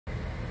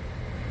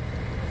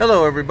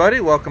Hello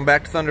everybody, welcome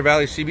back to Thunder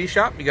Valley CB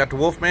Shop. You got the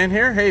Wolfman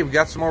here. Hey, we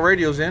got some more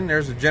radios in.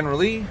 There's the General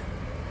Lee.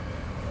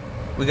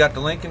 We got the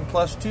Lincoln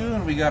Plus 2,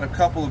 and we got a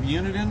couple of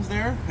Unidens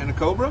there, and a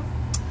Cobra.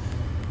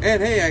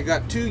 And hey, I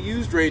got two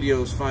used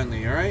radios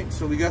finally, alright?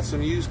 So we got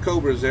some used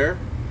Cobras there.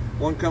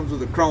 One comes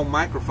with a chrome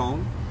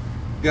microphone.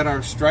 We got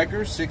our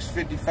Striker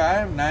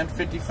 655,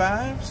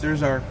 955s.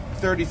 There's our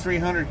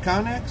 3300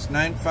 Connex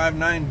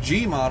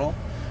 959G model.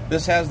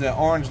 This has the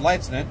orange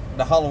lights in it.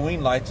 The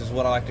Halloween lights is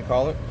what I like to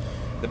call it.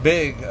 The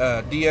big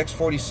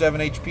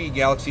DX47 HP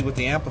Galaxy with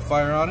the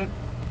amplifier on it.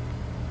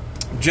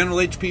 General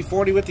HP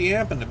 40 with the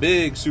amp, and the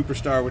big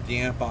Superstar with the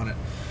amp on it.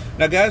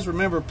 Now guys,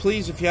 remember,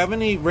 please, if you have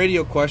any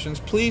radio questions,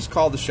 please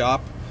call the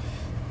shop.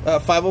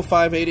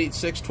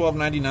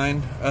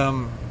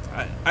 505-886-1299.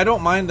 I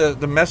don't mind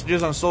the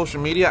messages on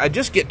social media. I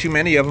just get too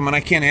many of them and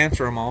I can't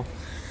answer them all.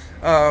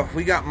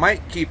 We got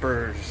mic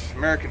keepers,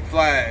 American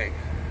flag,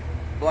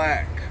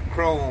 black,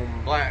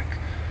 chrome, black.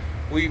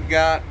 We've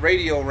got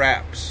radio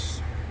wraps.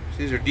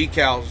 These are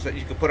decals that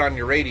you can put on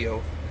your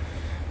radio.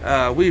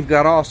 We've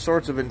got all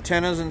sorts of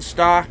antennas in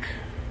stock.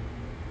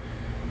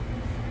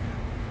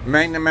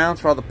 Magnet mounts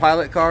for all the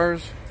pilot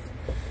cars.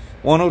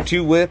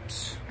 102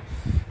 whips.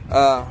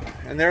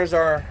 And there's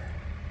our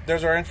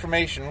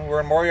information.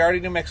 We're in Moriarty,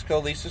 New Mexico,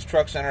 Lisa's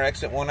Truck Center,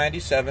 exit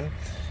 197.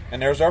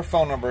 And there's our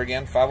phone number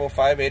again,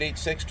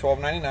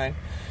 505-886-1299.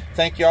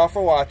 Thank you all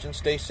for watching.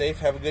 Stay safe.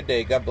 Have a good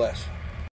day. God bless.